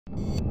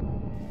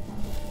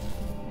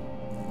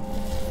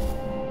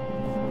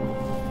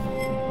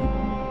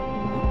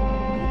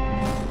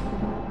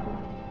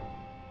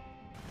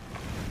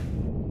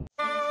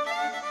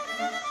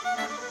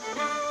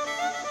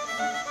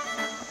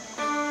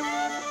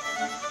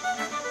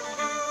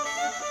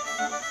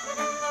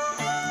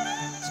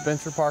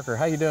Spencer Parker.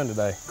 How you doing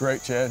today?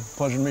 Great, Chad.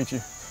 Pleasure to meet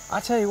you. I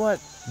tell you what,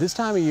 this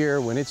time of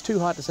year when it's too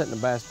hot to sit in a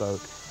bass boat,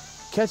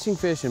 catching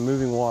fish in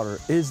moving water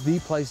is the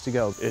place to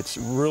go. It's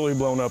really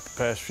blown up the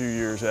past few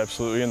years,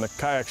 absolutely, and the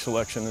kayak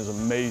selection is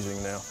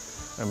amazing now.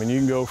 I mean, you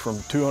can go from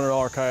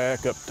 $200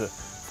 kayak up to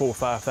 $4,000 or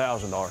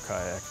 $5,000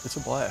 kayak. It's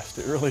a blast,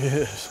 it really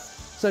is.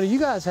 So do you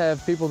guys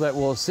have people that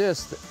will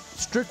assist,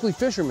 strictly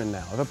fishermen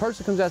now? If a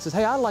person comes out and says,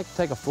 hey, I'd like to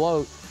take a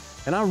float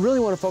and I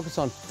really want to focus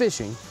on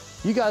fishing,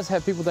 you guys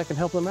have people that can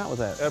help them out with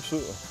that?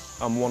 Absolutely.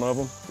 I'm one of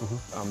them.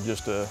 I'm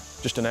just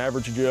an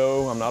average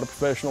Joe. I'm not a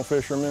professional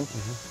fisherman.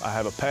 I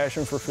have a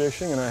passion for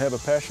fishing and I have a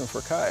passion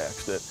for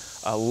kayaks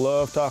that I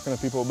love talking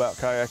to people about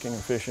kayaking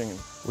and fishing.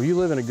 Well, you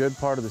live in a good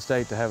part of the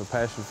state to have a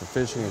passion for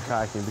fishing and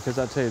kayaking because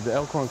I tell you, the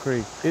Elkhorn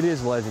Creek, it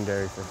is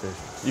legendary for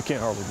fishing. You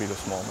can't hardly beat a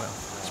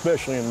smallmouth,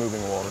 especially in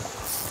moving water.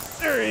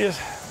 There he is.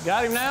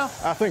 Got him now?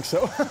 I think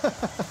so.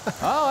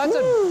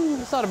 Oh,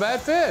 that's not a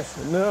bad fish.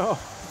 No.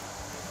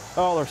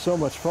 Oh, they're so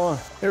much fun.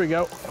 Here we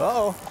go.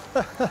 Uh-oh.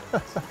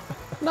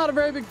 Not a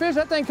very big fish.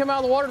 That thing came out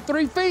of the water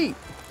 3 feet.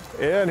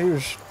 Yeah, and he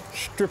was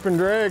stripping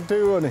drag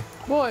too, wasn't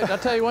he? Boy, I'll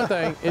tell you one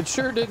thing. It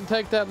sure didn't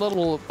take that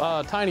little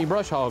tiny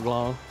brush hog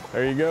long.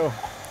 There you go.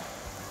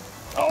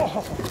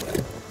 Oh!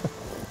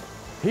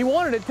 He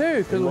wanted it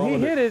too, because when he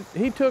hit it,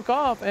 he took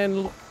off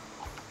and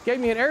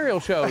gave me an aerial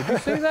show. Did you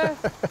see that?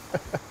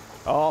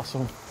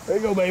 Awesome. There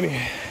you go, baby.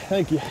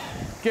 Thank you.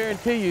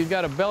 Guarantee you, he's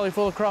got a belly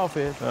full of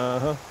crawfish.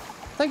 Uh-huh.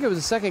 I think it was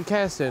the second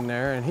cast in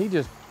there, and he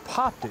just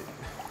popped it.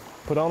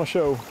 Put on a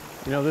show.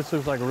 You know, this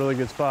looks like a really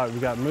good spot.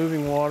 We've got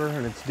moving water,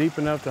 and it's deep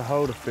enough to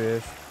hold a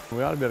fish.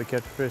 We ought to be able to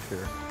catch a fish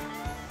here.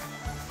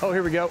 Oh,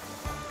 here we go.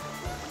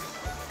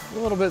 A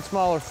little bit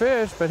smaller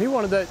fish, but he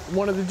wanted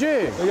the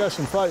jig. They got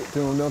some fight to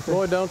them, don't they?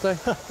 Boy, don't they?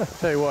 I'll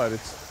tell you what,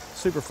 it's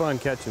super fun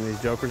catching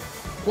these jokers.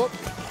 Whoop.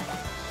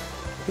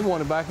 He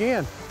wanted back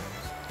in.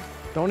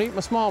 Don't eat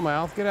my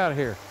smallmouth. Get out of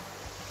here.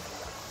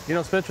 You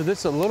know, Spencer, this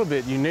is a little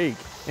bit unique.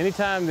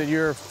 Anytime that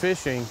you're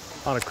fishing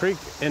on a creek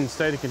in the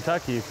state of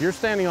Kentucky, if you're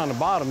standing on the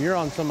bottom, you're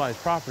on somebody's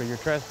property, you're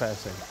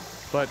trespassing.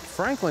 But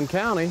Franklin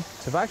County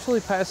have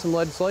actually passed some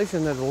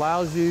legislation that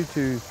allows you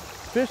to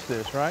fish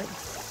this, right?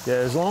 Yeah,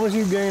 as long as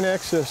you gain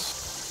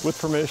access with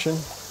permission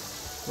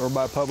or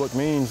by public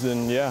means,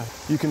 then yeah,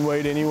 you can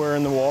wade anywhere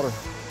in the water.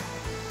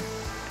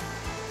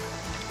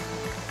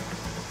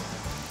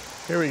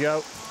 Here we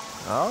go.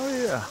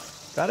 Oh yeah.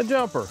 Got a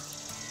jumper.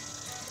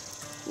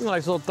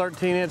 Nice little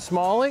 13-inch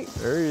smallie.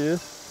 There he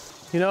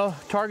is. You know,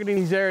 targeting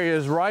these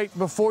areas right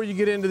before you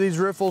get into these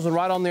riffles and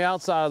right on the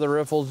outside of the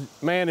riffles,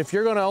 man, if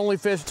you're gonna only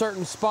fish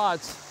certain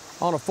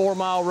spots on a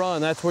 4-mile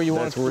run, that's where you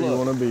want to look. That's where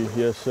you want to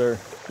be, yes, sir.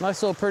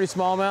 Nice little pretty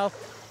smallmouth.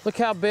 Look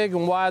how big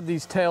and wide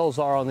these tails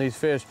are on these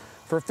fish.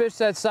 For a fish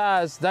that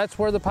size, that's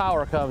where the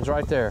power comes,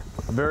 right there.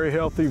 Very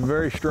healthy,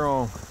 very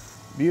strong.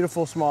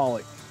 Beautiful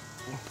smallie.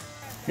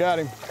 Got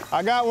him.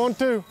 I got one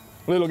too,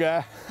 little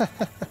guy.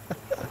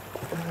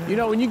 You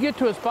know, when you get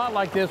to a spot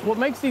like this, what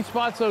makes these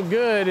spots so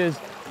good is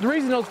the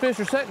reason those fish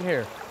are sitting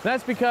here.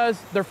 That's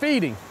because they're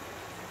feeding,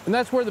 and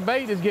that's where the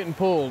bait is getting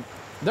pulled.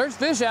 There's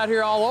fish out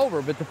here all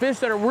over, but the fish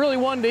that are really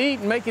wanting to eat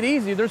and make it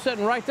easy, they're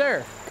sitting right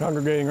there.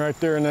 Congregating right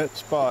there in that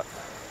spot.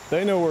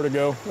 They know where to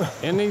go.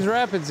 In these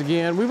rapids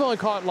again, we've only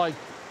caught like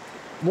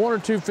 1 or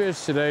 2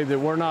 fish today that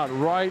were not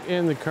right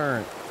in the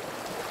current.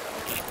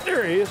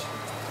 There he is.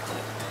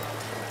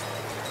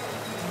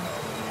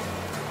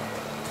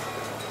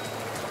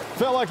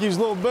 Felt like he was a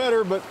little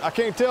better, but I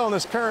can't tell in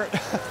this current.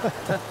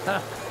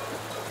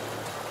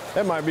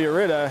 That might be a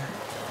red eye.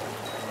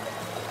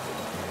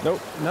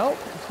 Nope. Nope,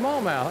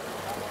 smallmouth.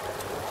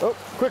 Oh,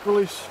 quick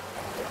release.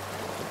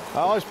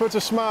 Always puts a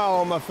smile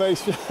on my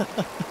face.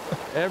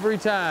 Every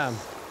time.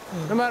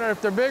 No matter if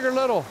they're big or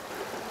little.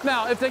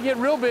 Now, if they get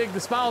real big,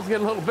 the smiles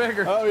get a little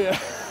bigger. Oh, yeah.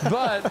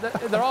 But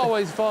they're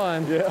always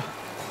fun. Yeah.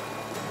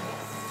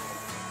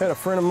 Had a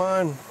friend of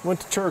mine went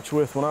to church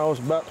with when I was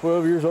about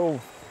 12 years old,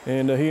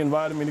 and he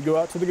invited me to go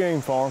out to the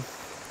game farm.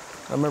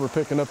 I remember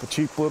picking up a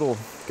cheap little,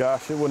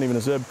 gosh, it wasn't even a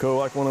Zebco,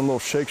 like one of them little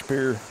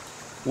Shakespeare,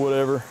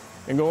 whatever,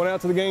 and going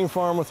out to the game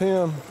farm with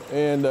him,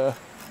 and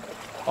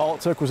all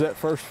it took was that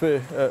first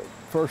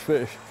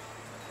fish,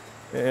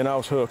 and I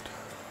was hooked.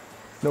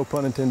 No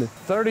pun intended.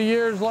 30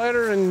 years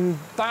later and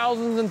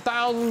thousands of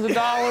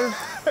dollars.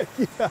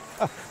 Yeah,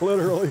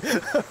 literally.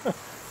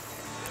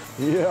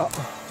 Yeah.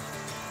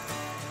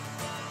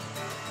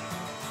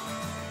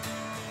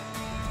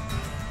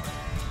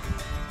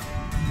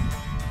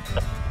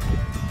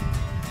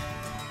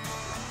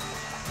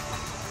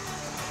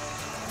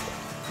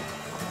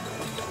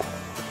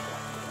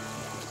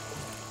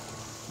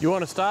 You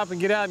want to stop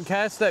and get out and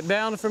cast that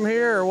down from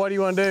here, or what do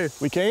you want to do?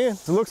 We can.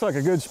 It looks like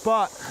a good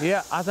spot.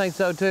 Yeah, I think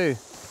so too.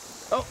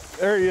 Oh,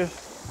 there he is.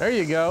 There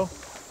you go.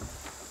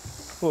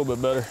 A little bit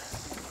better.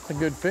 A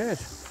good fish.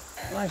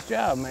 Nice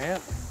job,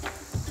 man.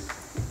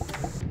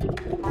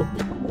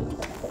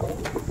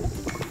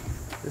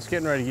 It's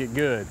getting ready to get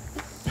good.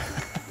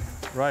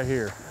 Right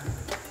here.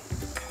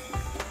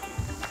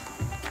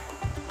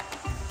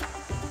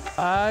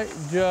 I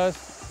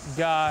just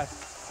got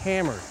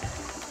hammered.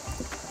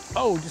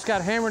 Oh, just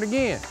got hammered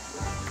again.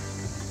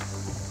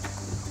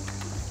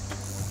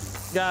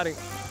 Got him.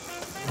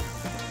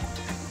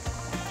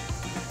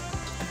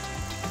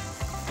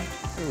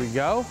 Here we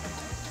go.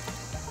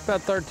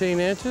 About 13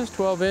 inches,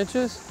 12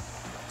 inches.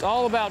 It's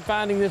all about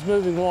finding this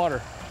moving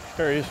water.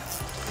 There he is.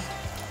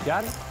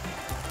 Got it?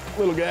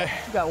 Little guy.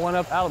 You got one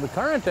up out of the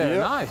current there, Yep.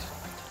 Nice.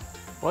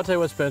 Well, I'll tell you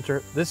what,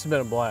 Spencer, this has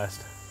been a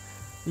blast.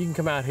 You can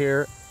come out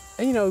here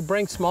and, you know,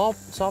 bring small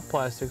soft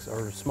plastics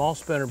or small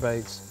spinner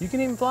baits. You can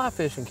even fly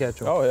fish and catch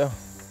them. Oh yeah.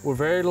 We're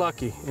very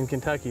lucky in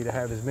Kentucky to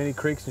have as many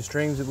creeks and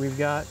streams that we've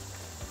got.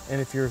 And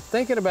if you're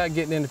thinking about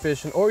getting into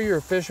fishing, or you're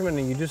a fisherman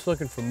and you're just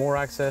looking for more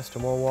access to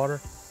more water,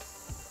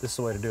 this is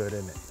the way to do it,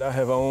 isn't it? I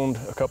have owned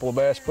a couple of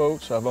bass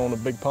boats. I've owned a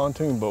big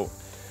pontoon boat.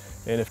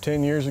 And if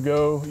 10 years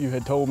ago you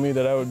had told me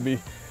that I would be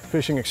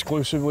fishing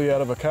exclusively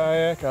out of a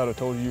kayak, I would have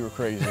told you were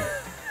crazy.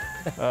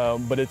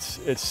 But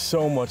it's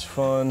so much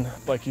fun.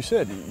 Like you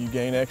said, you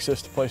gain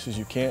access to places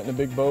you can't in a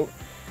big boat.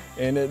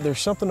 And there's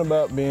something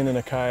about being in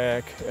a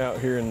kayak out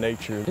here in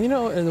nature. You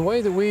know, in the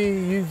way that we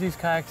use these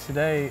kayaks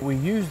today, we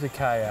use the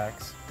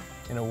kayaks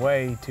in a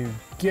way to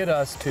get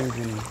us to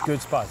the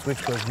good spots,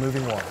 which was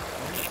moving water.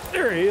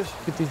 There he is.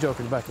 Get these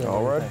jokers back in.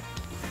 All right.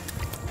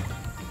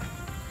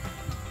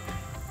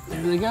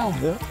 There they go.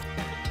 Yeah.